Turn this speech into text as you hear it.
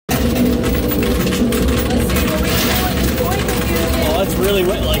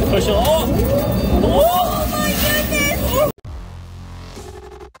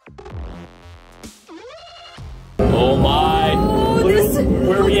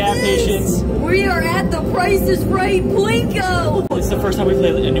Congratulations. We are at the Price is Right Plinko. It's the first time we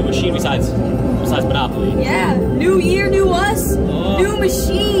played a new machine besides Monopoly. Yeah, new year, new us, new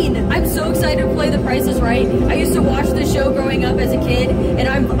machine. I'm so excited to play the Price is Right. I used to watch the show growing up as a kid, and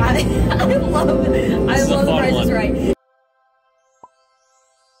I love the Price is Right.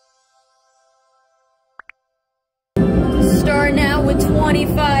 Starting out with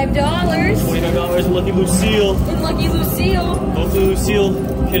 $25. $25 in Lucky Lucille. And Lucky Lucille. Hopefully Lucille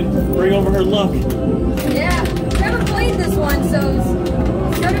can bring over her luck. Yeah, never played this one, so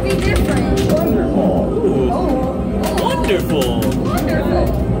it's gonna be different. Wonderful. Ooh. Oh. Wonderful. Wonderful.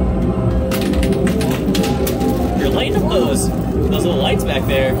 You're lighting up those little lights back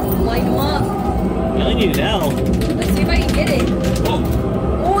there. Light them up. You only need an L. Let's see if I can get it. Oh,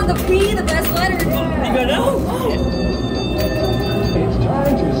 Oh, the P, the best letter. you got an L? It's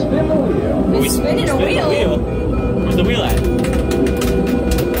time to spin the wheel. It's spinning a wheel. Where's the wheel at?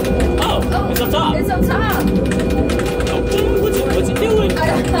 Oh, it's up top. It's up top. Okay, what's it doing?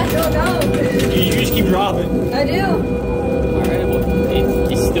 I don't know. You just keep dropping. I do. Alright,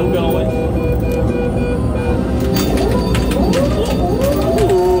 well, it's still going.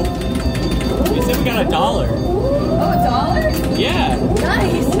 Ooh. It said we got $1. Oh, $1? Yeah.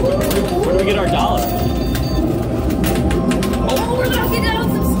 Nice. Where do we get our $1? Oh, we're knocking down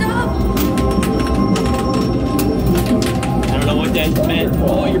some stuff. I don't know what that meant.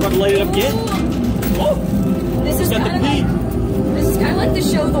 Oh, you're about to light it up again? Oh, This is got the kind P. of like the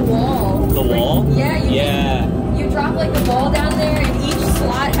show The Wall. The Wall? Yeah. You drop like the ball down there, and each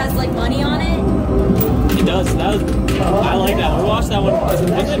slot has like money on it. It does. I like that. We watched that one. Wasn't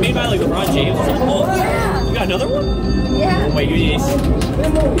it made by like LeBron James or something? Oh, Yeah. you got another one? Yeah. Oh my goodness.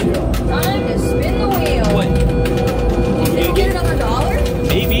 Spin the wheel. Time to spin the wheel. What? Did we get another $1?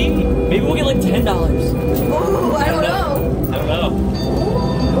 Maybe we'll get like $10. Ooh, I don't know. I don't know.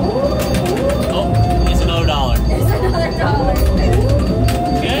 Oh, it's another $1. It's another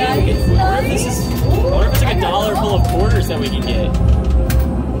 $1. Okay. Nice. I wonder if it's like $1 full of quarters that we can get.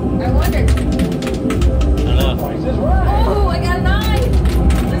 I wonder. I don't know. Price is right. Oh, I got a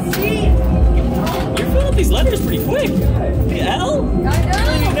 9. Let's see. You're filling up these letters pretty quick. The L? I Only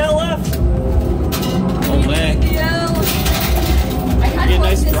know. an L left. Oh man. Yeah. I kind Get of like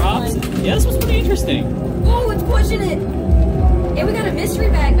nice this drops. one. Yeah, this one's pretty interesting. Oh, it's pushing it. And we got a mystery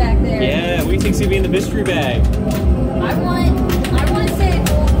bag back there. Yeah, we think's gonna be in the mystery bag. I want to say a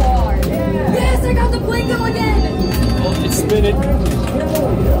gold bar. Yes, I got the Plinko again. Oh, it's spinning.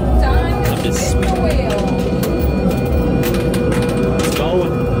 Time to spin the wheel. It's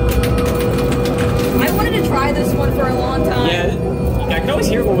going. I wanted to try this one for a long time. Yeah, I could always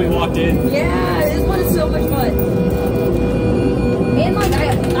hear it when we walked in. Yeah, this one is so much fun. And like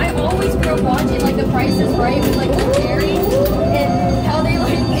I always grew up watching like The Price is Right with like the Jerry and how they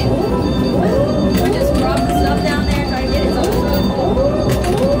like would just drop the stuff down there and try to get it. So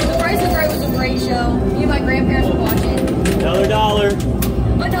The Price is Right was a great show. Me and my grandparents would watch it. Another $1.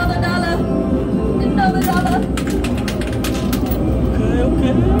 Another $1. Another $1.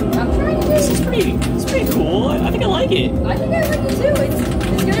 Okay. I'm trying to. It's pretty cool. I think I like it. I think I like it too.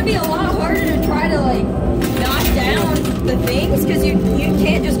 It's gonna be a lot harder to try to like knock down the things because you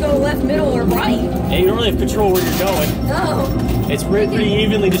can't just go left, middle, or right. Yeah, you don't really have control where you're going. No. It's pretty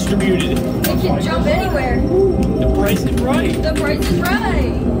evenly distributed. It can jump anywhere. The price is right. The Price is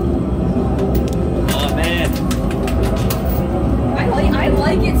Right. Oh man. I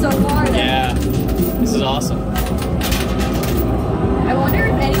like it so far. Yeah. This is awesome. I wonder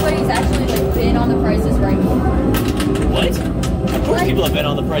if anybody's actually like been on The Price is Right before. What? Of course people have been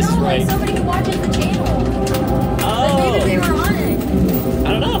on The Price is No, Right. like somebody who watches the channel. Oh. Like maybe they were on it.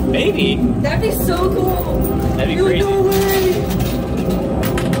 I don't know. Maybe. That'd be so cool. That'd be crazy. No way.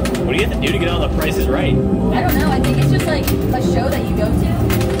 What do you have to do to get on The Price is Right? I don't know. I think it's just like a show that you go to,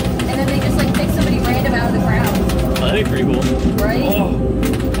 and then they just like pick somebody random out of the crowd. Oh, that'd be pretty cool. Right? Oh,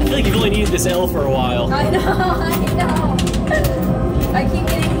 I feel like you've only needed this L for a while. I know. I keep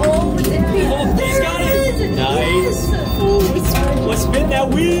getting old and pieces. Oh, There got it it. is. Nice. Yes. Let's spin that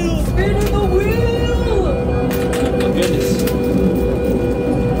wheel. Spinning the wheel. Oh goodness.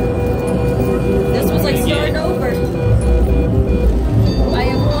 This was like starting over. I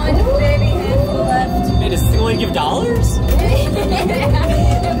have one baby handful left. Hey, does this only give $?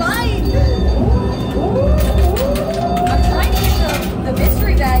 It might. I'm trying to get the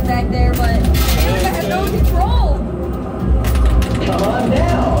mystery bag back there, but I have no control. Come on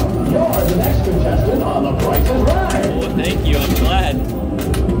down. You're the next contestant on The Price is Right. Oh, thank you. I'm glad.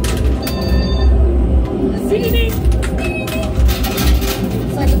 See?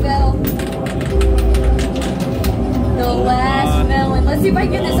 It's like a bell. The last melon. Let's see if I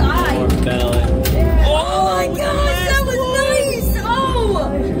can get this eye.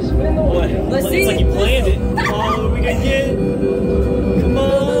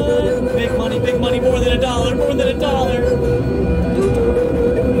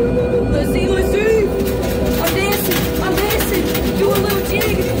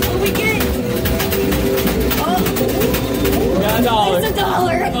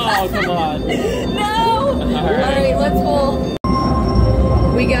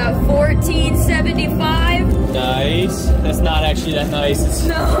 We got $14.75. Nice. That's not actually that nice.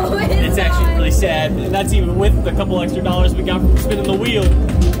 No, It's actually really sad. And that's even with the couple extra dollars we got from spinning the wheel.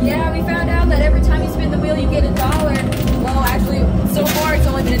 Yeah, we found out that every time you spin the wheel, you get $1. Well, actually, so far it's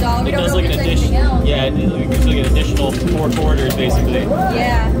only been $1. We don't know if there's anything else. Yeah, you usually get additional 4 quarters, basically.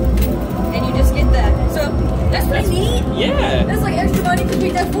 Yeah. And you just get that. So, that's pretty neat. Yeah. That's like extra money because we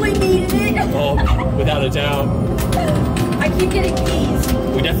definitely needed it. Oh, without a doubt. I keep getting keys.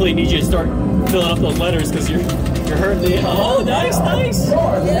 We definitely need you to start filling up those letters because you're hurting the. Oh, nice. Yeah.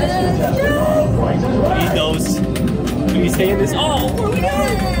 We need those. We need to stay in this. Oh, where are we going?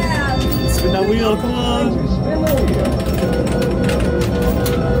 Yeah. Spin that wheel, come on.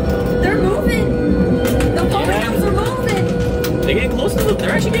 They're moving. The polygons are moving. They're getting close to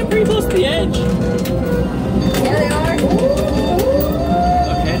they're actually getting pretty close to the edge. Yeah, they are.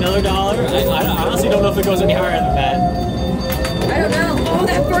 Okay, another $1. I honestly don't know if it goes any higher than that. I don't know. Oh,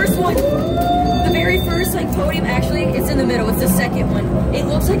 that first one. The very first like podium, actually, it's in the middle. It's the second one. It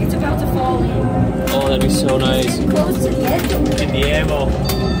looks like it's about to fall in. Oh, that'd be so nice. It's getting close to the edge over there. In the ammo.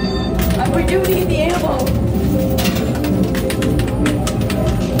 We do need the ammo.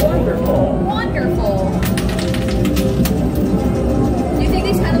 Wonderful. Do you think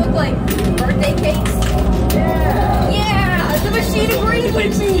these kind of look like birthday cakes? Yeah, the machine agrees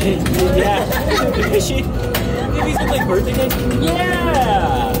with me. Yeah. The machine. These look like birthday cakes?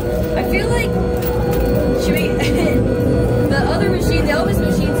 Yeah. I feel like, should we, the other machine, the Elvis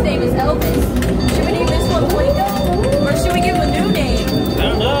machine's name is Elvis. Should we name this one Plinko? Or should we give him a new name? I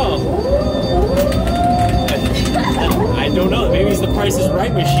don't know. I don't know. Maybe it's the Price is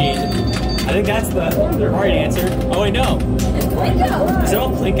Right machine. I think that's the right answer. Oh, wait, no. It's Plinko. Is it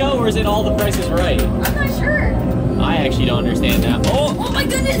all Plinko or is it all the Price is Right? I'm not sure. I actually don't understand that. Oh my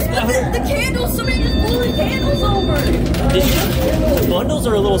goodness, the candles, somebody just blew the candles over. The bundles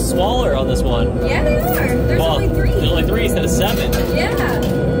are a little smaller on this one. Yeah, they are. There's only 3. There's only 3 instead of 7. Yeah.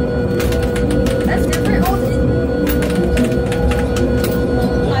 That's different. Oh,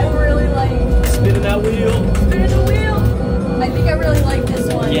 I really like spinning that wheel. Spinning the wheel. I think I really like this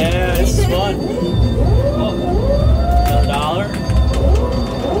one. Yeah, this is fun. Oh, $1.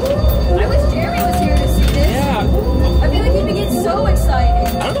 I wish Jeremy was here to see this. Yeah. I feel like he'd be getting so excited.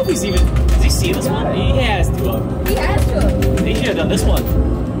 I don't know if he's even. Does he see this one? He has to have. He has to have. He should have done this one.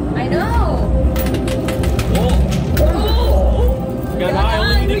 I know. Oh. Oh. We got an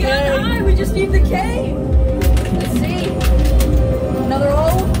eye. We got an eye. We just need the K. Let's see. Another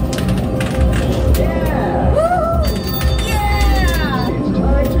O. Yeah. Woo! Yeah.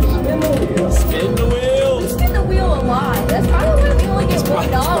 Spin the wheel. We spin the wheel a lot. That's probably why we only get $1.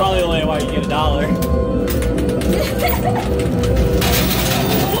 That's probably only why you get $1.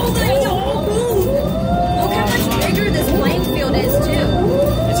 Oh, there you go. Look how much bigger this playing field is, too.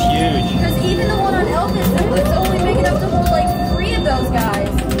 It's huge. Because even the one on Elvis, it's only big enough to hold like 3 of those guys.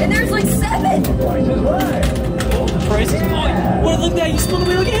 And there's like 7. Price is Right. Oh, the price is fine. What? Look at that. You spun the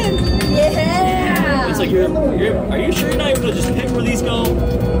wheel again. Yeah. It's like are you sure you're not even going to just pick where these go?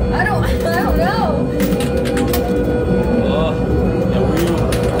 I don't know. Oh, that wheel.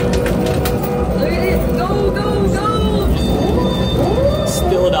 Look at it. Go.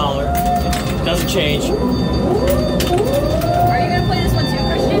 Still $1. Doesn't change. Are you going to play this one too,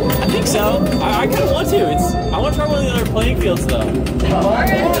 Christian? I think so. I kind of want to. I want to try one of the other playing fields though. Come on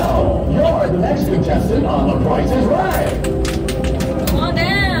now. You're the next contestant on The Price is Right. Come on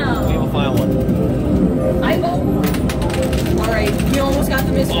down. Maybe we'll find one. I vote. Alright, we almost got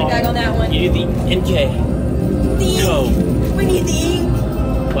the mystery bag on that one. You need the NK. The ink. No. We need the ink.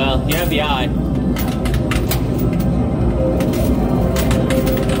 Well, you have the eye.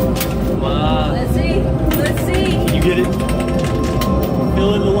 Come on. Let's see. Can you get it?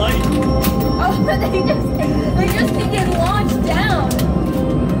 Fill in the light. Oh, they just keep getting launched down.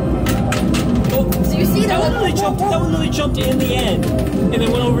 Oh, So you see that one really jumped in the end, and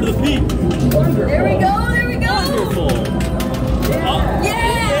then went over to the peak. There we go. Wonderful. Yeah.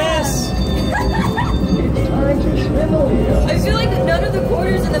 Yes. Time to spin the wheel. I feel like none of the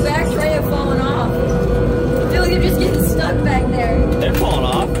quarters in the back tray have fallen off. I feel like they're just getting stuck back there. They're falling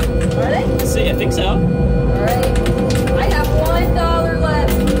off. Are they? Let's see. I think so. Alright. I have $1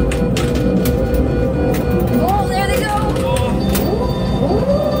 left. Oh, there they go.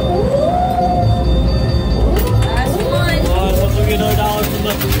 Last one. Let's get another $1 from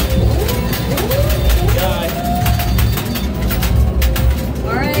the guy.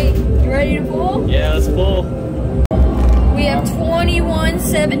 Alright. You ready to pull? Yeah, let's pull. We have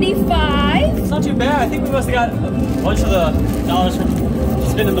 $21.75. It's not too bad. I think we must have got a bunch of the dollars from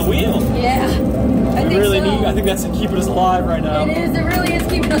spinning the wheel. Yeah. I think We really so. need. I think that's keeping us alive right now. It is. It really is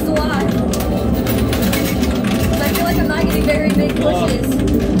keeping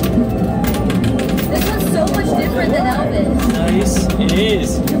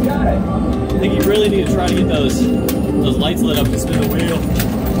lit up to spin the wheel.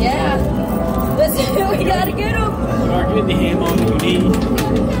 Yeah. Listen, we gotta get him. You are getting the ammo that you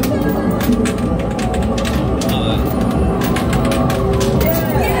need.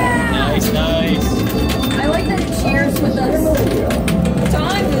 Yeah. Nice, nice. I like that it shares with us.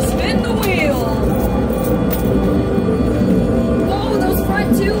 Time to spin the wheel. Whoa, those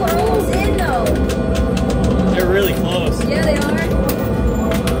front two are almost in though. They're really close. Yeah, they are.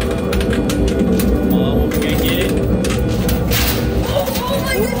 What we gonna get? Oh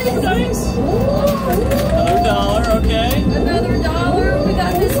my goodness. Nice. Another dollar, okay. Another dollar. We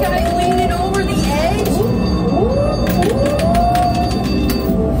got this guy leaning over the edge.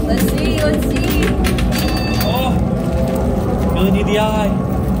 Let's see, let's see. Oh, really need the eye.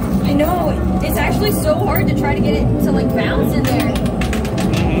 I know, it's actually so hard to try to get it to like bounce in there.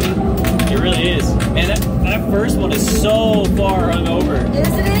 It really is. Man, that first one is so far hung over. Isn't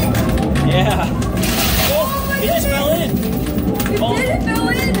it? Yeah. Oh, my it just fell in. It did, it fell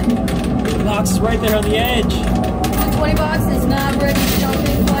in. The box is right there on the edge. The 20 box is not ready to jump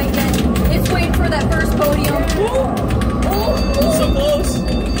in quite yet. It's waiting for that first podium. It's so close.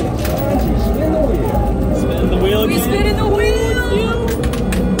 Spinning the wheel again. We spinning the wheel.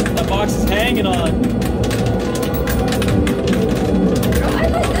 That box is hanging on. I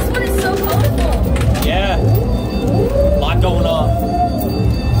like this one. Is so colorful. Yeah. A lot going on.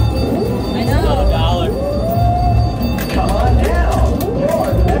 I know. Another dollar. Come on down.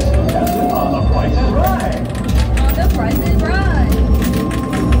 You're the next contestant on The Price is Right. On The Price is Right.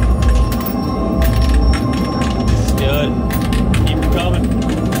 It's good. Keep them coming.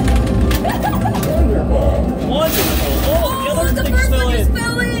 Wonderful. Oh, the other the thing first fell one in. just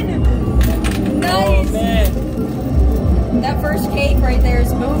fell in. Nice. Oh, man. That first cake right there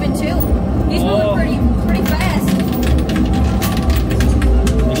is moving too. He's moving pretty fast.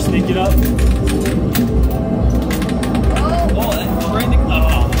 You sneak it up. Oh. Oh, that's right in the...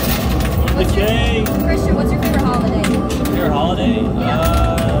 Oh. The cake. Christian, what's your favorite holiday? Favorite holiday?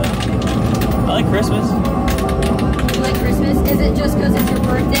 I like Christmas. You like Christmas? Is it just because it's your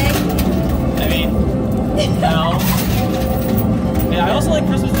birthday? I mean, no. Yeah, I also like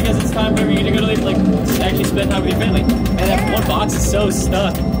Christmas because it's time whenever you get to go to like actually spend time with your family. And that one box is so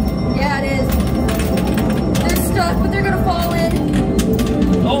stuck. Yeah, it is. They're stuck, but they're gonna fall in.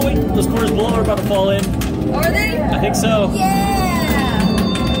 Oh wait, those quarters below are about to fall in. Are they? I think so. Yeah.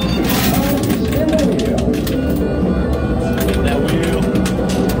 Spin that wheel.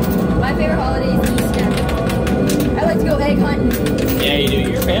 My favorite holiday is Easter. I like to go egg hunting. Yeah, you do.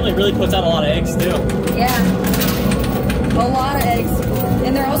 Your family really puts out a lot of eggs too. Yeah. A lot of eggs.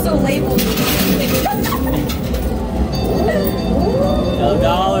 And they're also labeled. Another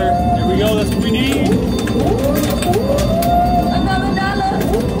dollar. There we go. That's what we need. Another dollar.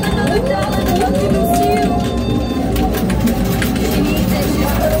 Another dollar. The lucky Lucille. She needs it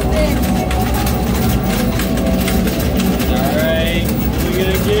just a little bit. Alright. What are we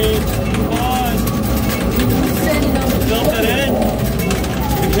gonna get? Come on. Sending them. Fill that in.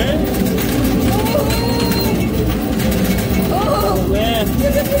 Okay. Oh. Man.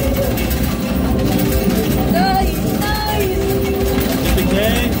 Nice. Nice. Get the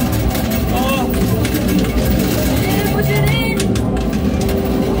cake. Oh. Push it in.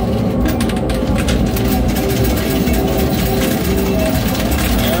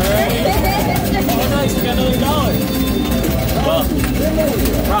 Alright. Oh, nice. We got another dollar. Well,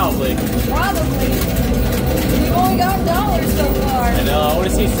 probably. Probably. We've only got dollars so far. I know. I want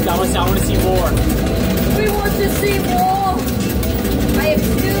to see more. We want to see more. I have 2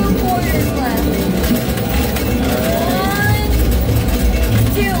 quarters left. Alright.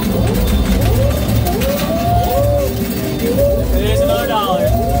 1, 2. There's another dollar.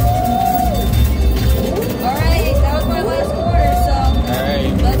 Alright, that was my last quarter, so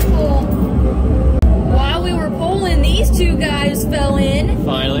Alright. let's pull. While we were pulling, these 2 guys fell in.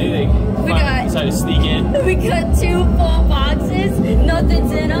 Finally, they decided to sneak in. We got 2 full boxes,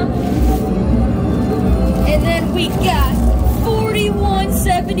 nothing's in them. And then we got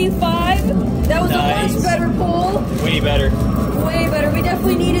 41.75. That was Nice. a much better pull. Way better. Way better. We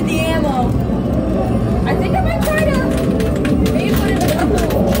definitely needed the ammo. I think I might try to maybe put in a couple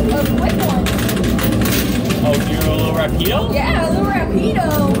of quick ones. Oh, do you do a little rapido? Yeah, a little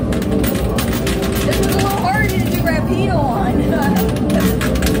rapido. This was a little harder to do rapido on.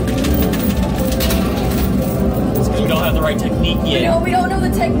 It's because we don't have the right technique yet. We don't know the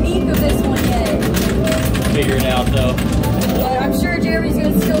technique of this one yet. Figure it out though. But I'm sure Jeremy's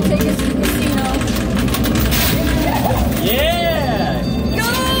going to still take us to the casino. Yeah! Go!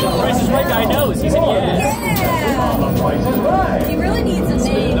 The Price is Right guy knows. He said yeah. Yeah! The Price is Right. He really needs a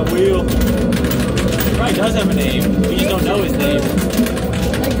Spin name. the wheel. He probably does have a name. We just don't know his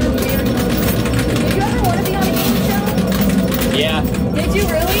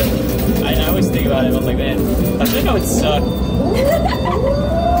would suck.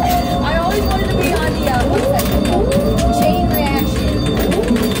 I always wanted to be on the what's that called? Chain Reaction,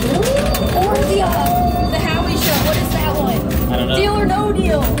 or the Howie Show. What is that one? I don't know. Deal or No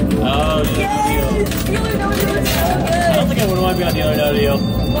Deal. Oh, Yes, Deal or No Deal is so I good. don't think I would want to be on Deal or No Deal.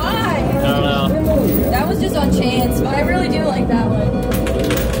 Why? I don't know. That was just on chance, but I really do like that one.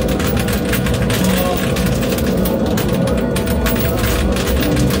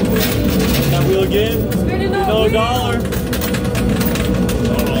 That wheel again. Spinning that Another wheel. dollar.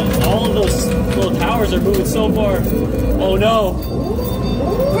 Oh, all of those little towers are moving so far. Oh no.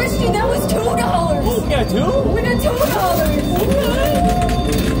 Christian, that was $2. Oh, we got two? We got $2. Okay.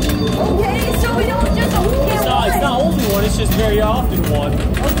 Okay, so we don't just get It's not only one, it's just very often one.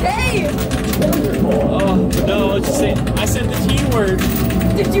 Okay. Oh, but no, it's just saying, I said the T word.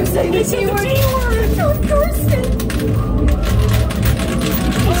 Did you say the They said T the word? T word. Of course.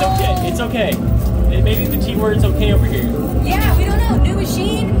 It's okay, it's okay. Maybe the T word's okay over here. Yeah, we don't know. New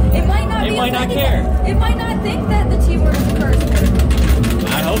machine. It might not. It be might not offended. care. It might not think that the T word is a curse word.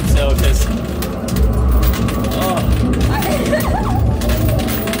 I hope so, because...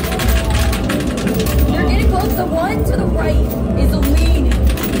 You're getting close. The one to the right is a lean.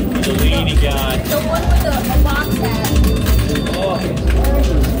 The leading guy. The one with a box hat. Oh,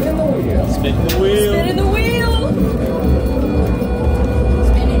 Spin the wheel. spin the wheel. Spinning the wheel.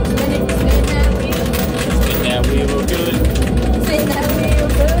 Spin it that wheel. Spin that wheel real good. Spin that wheel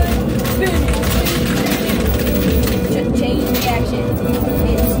good. Spin it. Chain reaction.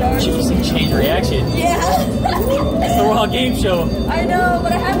 It starts. Should you say chain reaction? Yeah. It's the wrong game show. I know,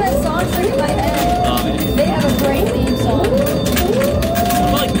 but I have that song stuck in my head. Oh, man. They have a great theme song.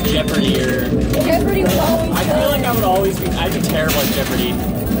 I'm like Jeopardy or... Jeopardy was always I feel like I would always be... I'd be terrible at Jeopardy.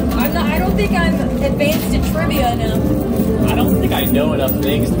 I don't think I'm advanced in trivia enough. I don't think I know enough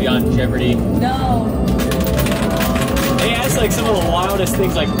things to be on Jeopardy. No. They ask like some of the wildest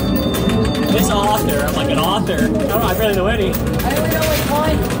things like, this author. I'm like, an author? I don't know, I barely know any. I only know like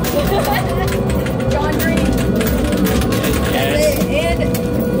one. John Green. Yes. And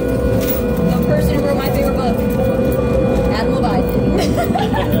the person who wrote my favorite book, Adam Levine.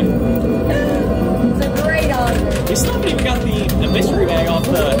 It's a great author. We still haven't even got the mystery bag off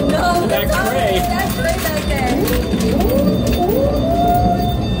the back tray. That's great back there.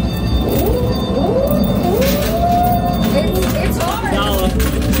 It's hard. Dollar.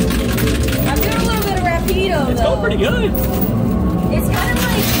 I'm doing a little bit of rapido It's though. going pretty good. It's kind of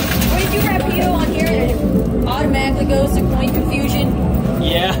like when you do rapido on here, it automatically goes to coin confusion.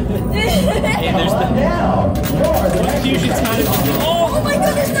 Yeah. And there's the Now, you're the next confusion's kind of... Oh Oh! my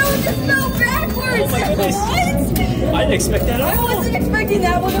goodness, that one just fell backwards! Oh my goodness. What? I didn't expect that I at all. wasn't expecting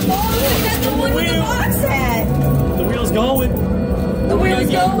that one to fall. That's the one with the Wheel. box hat. The wheel's going. The wheel's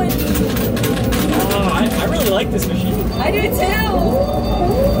going. Oh, I really like this machine. I do too.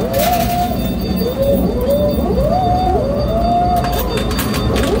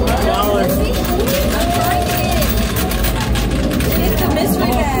 Dollar. I'm trying to get the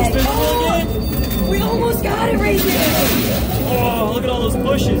mystery bag. Spin the wheel Oh, again. we almost got it right there. Oh, look at all those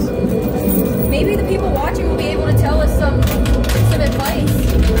bushes. Maybe the people watching will be able to tell us some advice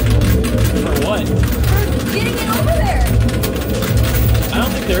For what? for getting it over there. I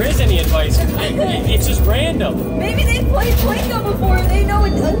don't think there is any advice. It's just random. Maybe they've played Plinko before and they know a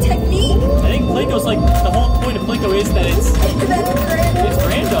technique. I think Plinko's like, the whole point of Plinko is that it's That's random.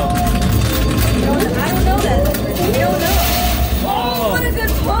 random. I don't know that. We don't know. Oh, what a good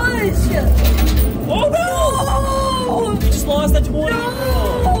push! Oh no! Oh, We just lost that 20. no!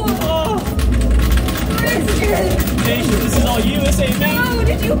 Oh, Christian! Nation, this is all you. This ain't me. No,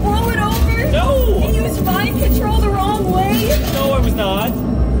 did you blow it over? No! You used mind control the wrong way? No, I was not.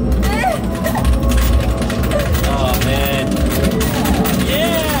 Oh, man.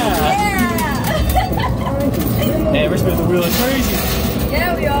 Yeah! Yeah! Hey, we're spinning the wheel like crazy.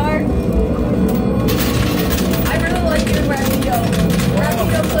 Yeah, we are. I really like doing rapido.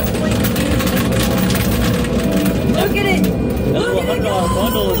 Rapido plus point confusion. Look at it! That Look little at it $100 go!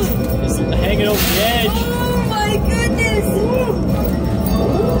 bundle is hanging over the edge. Oh my goodness!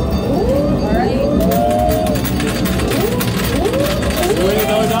 Alright. Swing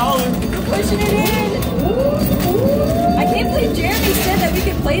another dollar. We're pushing it in! I can't believe Jeremy said that we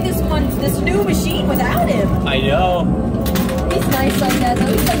could play this new machine without him. I know. He's nice like that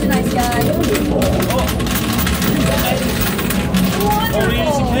though. He's such a nice guy. Oh, Wonderful!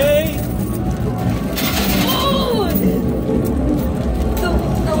 easy K. Oh!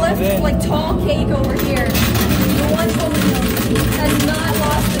 The left, like, tall cake over here.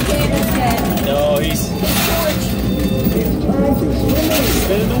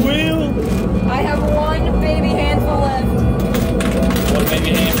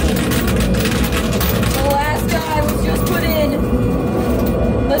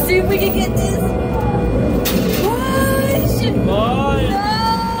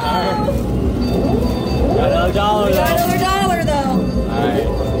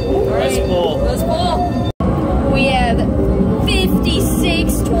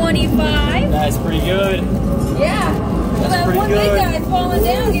 625. That's pretty good. Yeah. Well, that pretty one good. big guy falling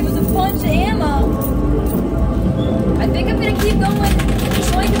down gave us a bunch of ammo. I think I'm gonna keep going.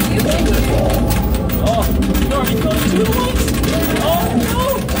 Just like a few things. Oh, no, are you going to the lights? Oh, no.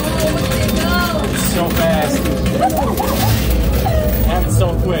 Oh, look at it go. So fast. Happened so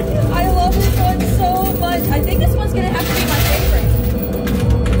quick. I love this one so much. I think this one's gonna have to be my favorite.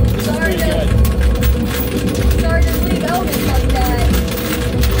 This is Sorry pretty good. to leave Elvis like that.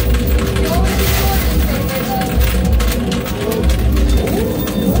 You always enjoy this favorite though.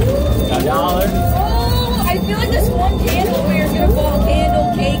 Got $1. Oh, I feel like this one candle over here is gonna fall candle,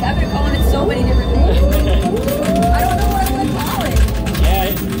 cake. I've been calling it so many different things. I don't know what I'm gonna call it.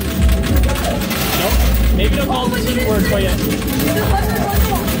 Yeah. Nope. Maybe don't call it the T word quite yet. The 100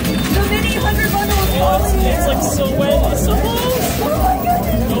 bundle. The mini 100 bundle is Oh, falling it's here. like so wet. It's so close. Oh my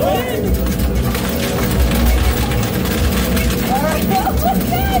goodness. Go in. Alright, oh my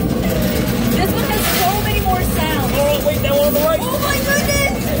god. This one has so many more sounds. Oh, wait, that one on the right. Oh my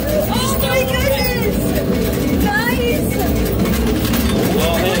goodness. Oh my goodness. Nice.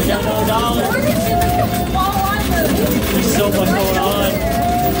 Oh, man, you got another $1. Where did you fall on the... There's so much going on.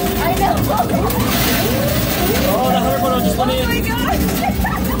 I know. Oh, the 100 bundle just went Oh my in. gosh!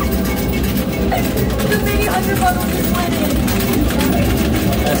 The mini 100 bundle just went in.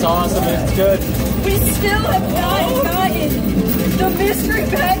 That's awesome. It's good. We still have not gotten the mystery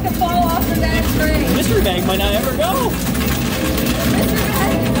bag to fall off the back tray. Mystery bag might not ever go. Mystery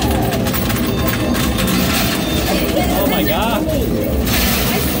bag. Oh my god. I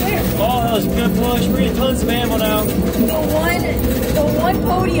swear. Oh, that was a good push. We're getting tons of ammo now. The one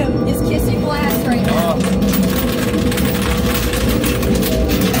podium is kissing glass right now. Oh,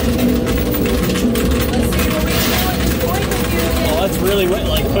 Let's see what we can do with this point confusion. that's really wet.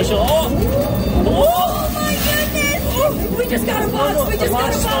 Like pushing. Oh! Oh my goodness! We just got a box! We just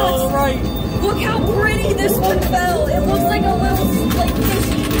got a On the box! right. Look how pretty this one fell! It looks like a little, like,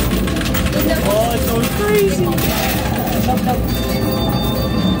 fishy. Oh, it's going crazy.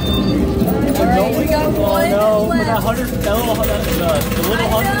 Alright, we got one Oh no, we got left. 100, the little 100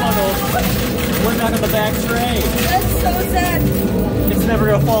 bundle. We're back on the back tray. That's so sad. It's never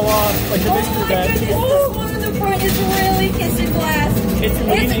gonna fall off like the Oh mystery my bag. goodness, this one in the front is really kissing glass.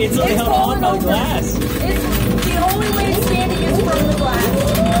 It's held on falling by over. glass. It's the only way it's standing is from the glass.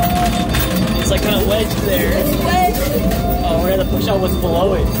 It's like kind of wedged there. It's wedged. Oh, we're gonna push out what's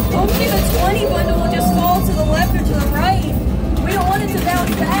below it. Hopefully the 20 bundle will just fall to the left or to the right. We don't want it to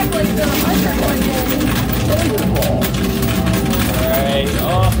bounce back like the 100 one did. Alright,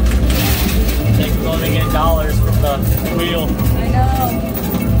 oh. Take we're going to get dollars from the wheel. I know.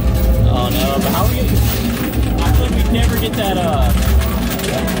 Oh no, but how are we gonna... I feel like we never get that,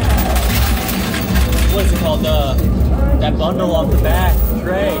 what is it called? That bundle off the back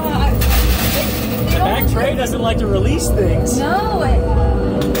tray. The back tray doesn't like to release things. No, I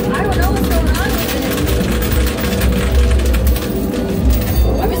don't know what's going on with it.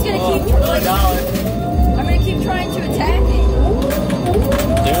 I'm just gonna keep $1. I'm gonna keep trying to attack it.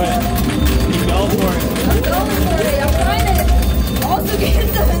 Do it. Keep going for it. I'm going for it. I'm trying to also get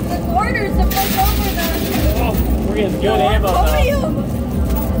the quarters to push over Oh, we're getting the good ammo though. podium.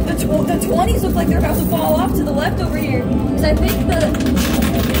 The 20s look like they're about to fall off to the left over here. Because I think the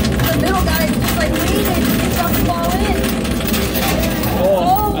middle guy is just like leaning. It's about to fall in.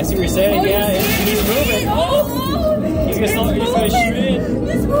 Oh, I see what you're saying. Yeah, he's moving. Oh, He's gonna shoot in.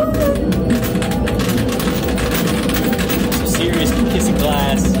 It's moving. Some serious kissing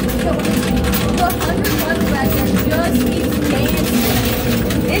glass. The 100 bundle back there just keeps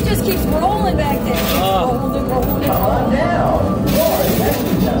dancing. It just keeps rolling back there. It's rolling. Come on down. You're the next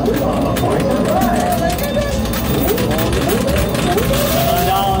contestant on the Price is Right.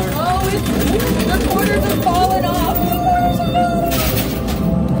 $1. Oh, the quarters are falling off. The quarters are falling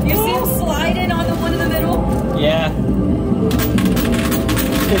off. You see him sliding on the one in the middle? Yeah.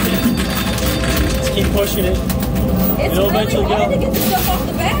 Just keep pushing it. It's It'll really eventually hard go. to get the stuff off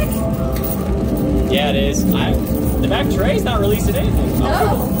the back. Yeah, it is. The back tray's not releasing anything. No.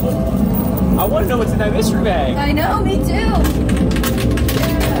 I want to know what's in that mystery bag. I know, me too.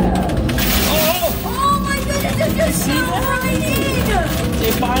 Oh! Oh my goodness, it just fell right in.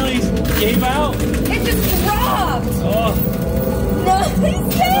 It finally gave out. It just dropped. Oh, No,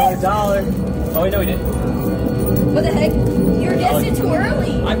 he's dead. $1. Oh, wait, no, we didn't. What the heck? You're guessing too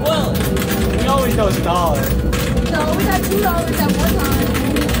early. Well, we always know it's $1. No, we got $2 at one time.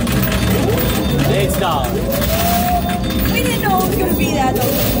 It's $1. We didn't know it was going to be that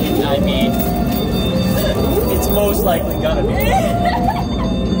though. I mean, it's most likely gonna be.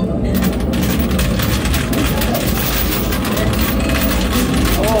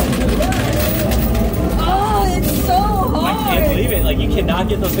 not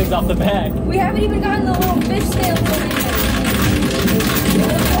get those things off the back. We haven't even gotten the little fish scales on it.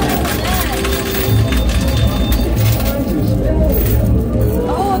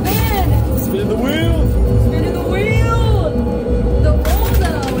 Oh, a van! Spinning the wheel! Spinning the wheel! The roll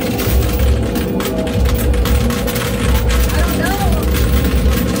though. I don't know.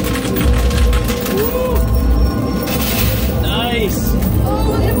 Woo. Nice! Oh,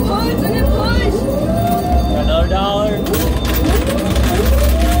 look at push! Look at push! Got another dollar.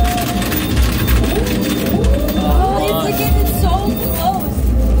 Oh, it's getting so close.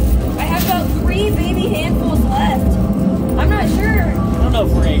 I have about 3 baby handfuls left. I'm not sure. I don't know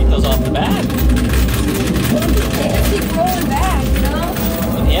if we're gonna get those off the back. They just keep rolling back, you know?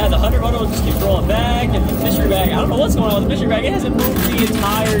 Yeah, the 100 bundle just keeps rolling back, and the fishery bag, I don't know what's going on with the fishery bag. It hasn't moved the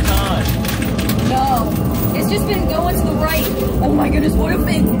entire time. No. It's just been going to the right. Oh my goodness, what if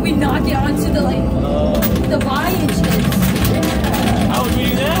we knock it onto the the buy-in chips? How would we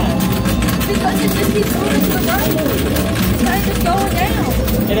do that? Because it just keeps moving to the right. It's kind of just going down.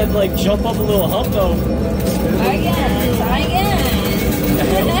 It'd like jump up a little hump though. I guess. I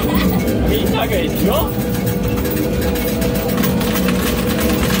mean, you're not gonna jump.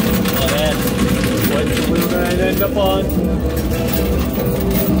 Oh man, what we're gonna end up on?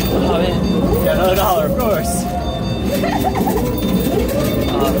 Oh man, got another dollar, of course.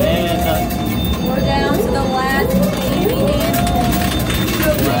 Oh man. We're down to the last baby handful.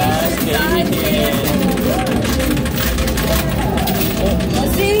 Last baby handful.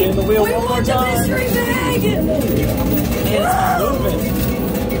 Let's see. In the wheel We one more want the time. mystery bag. It's not moving.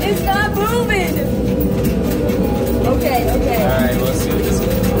 It's not moving. Okay. Alright, let's see what this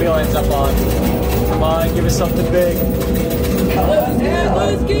wheel ends up on. Come on, give us something big.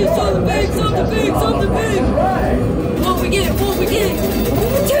 Let's get something big. What we get? $2!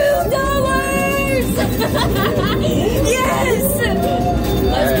 Yes!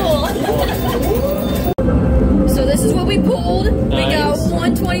 Let's go. So this is what we pulled. Nice. We got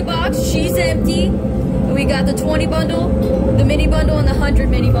 120 box. She's empty. And we got the 20 bundle, the mini bundle, and the 100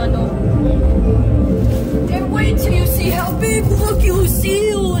 mini bundle. And wait till you see how big Lucky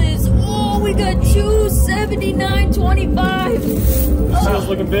Lucille is. Oh, we got 279.25. Seal's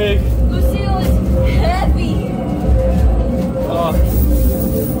looking big. Lucille is heavy. Oh,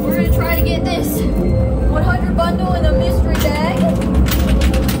 We're gonna try to get this 100 bundle in a mystery bag. A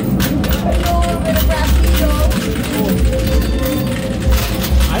little bit of rapido.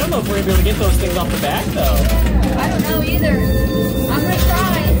 I don't know if we're gonna be able to get those things off the back though. I don't know either. I'm gonna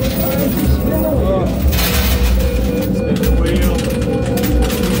try. Oh. Spin the wheel.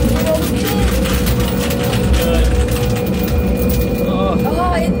 Good. Oh.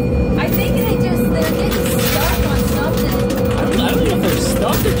 I think they're getting stuck on something. I don't know if they're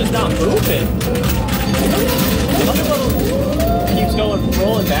stuck, they're just not moving. The other one keeps going,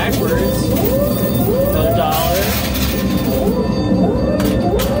 rolling backwards. Another dollar.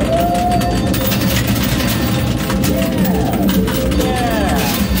 Yeah.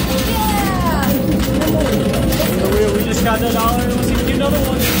 The wheel, we just got the dollar, and let's see if we get another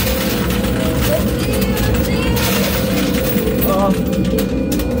one.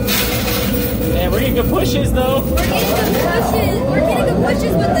 Man, we're getting good pushes though. We're getting the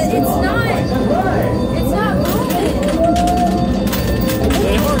pushes, but it's not moving.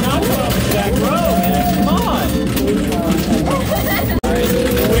 They are not coming off the back row, man. Come on. Alright,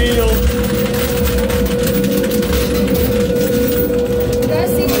 the wheel. You guys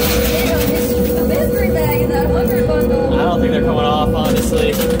see what we did on the mystery bag in that 100 bundle. I don't think they're coming off,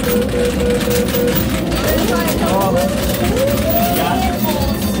 honestly. We're gonna try a couple handfuls.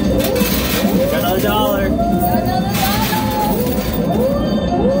 Got another dollar. Another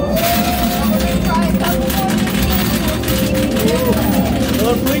try a couple more.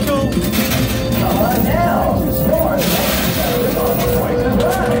 Hello, Plico. Come on now. Score the next contestant on the Price is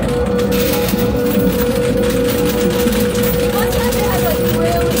Right. One time they had like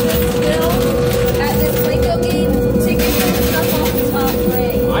really good skill at this Plinko game to get the stuff off the top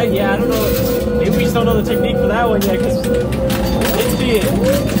ring. Yeah, I don't know. Maybe we just don't know the technique for that one yet, because it's being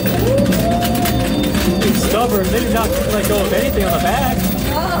stubborn. They do not let go of anything on the back.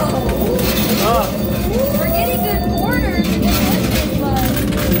 Oh. We're getting good corners and good pushes, but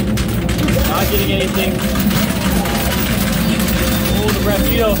Not getting anything. Oh, the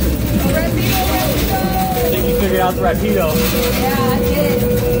rapido. Rapido. I think you figured out the rapido. Yeah, I did.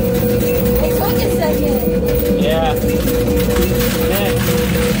 It took a second. Yeah. Man,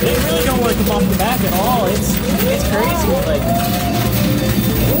 they really don't want to come off the back at all. It's crazy. Like,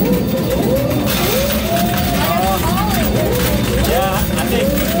 yeah, I think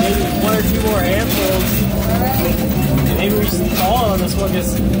maybe 1 or 2 more handfuls. Alright. And maybe we should call on this one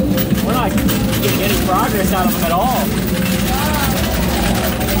because we're not getting any progress out of them at all.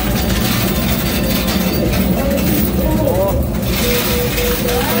 Oh.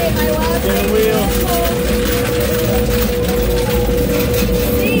 Spin the wheel.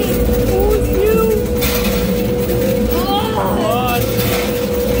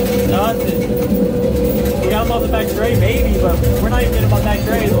 Nothing. We got them off the back tray, maybe, but we're not even getting them off that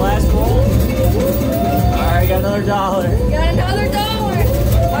tray. The last roll. Alright, got another $1. Got another $1.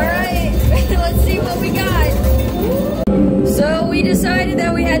 Alright, let's see what we got. So we decided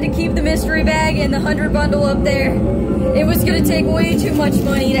that we had to keep the mystery bag and the 100 bundle up there. It was going to take way too much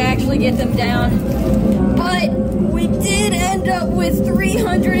money to actually get them down. But we did end up with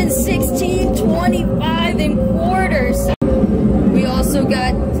 $316.25 in quarters. We also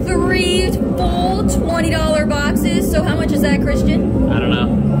got 3 full $20 boxes. So how much is that, Christian? I don't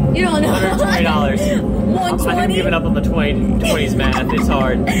know. You don't know. $120. $120? I'm giving up on the 20s math. It's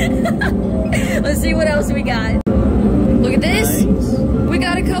hard. Let's see what else we got. Look at this. Nice. We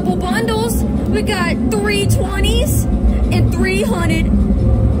got a couple bundles. We got 3 20s and 300.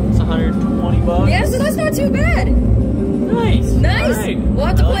 It's $120. Yeah, so that's not too bad. Nice. Nice. Right. We'll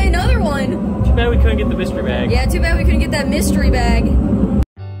have to play another one. Too bad we couldn't get the mystery bag. Yeah, too bad we couldn't get that mystery bag.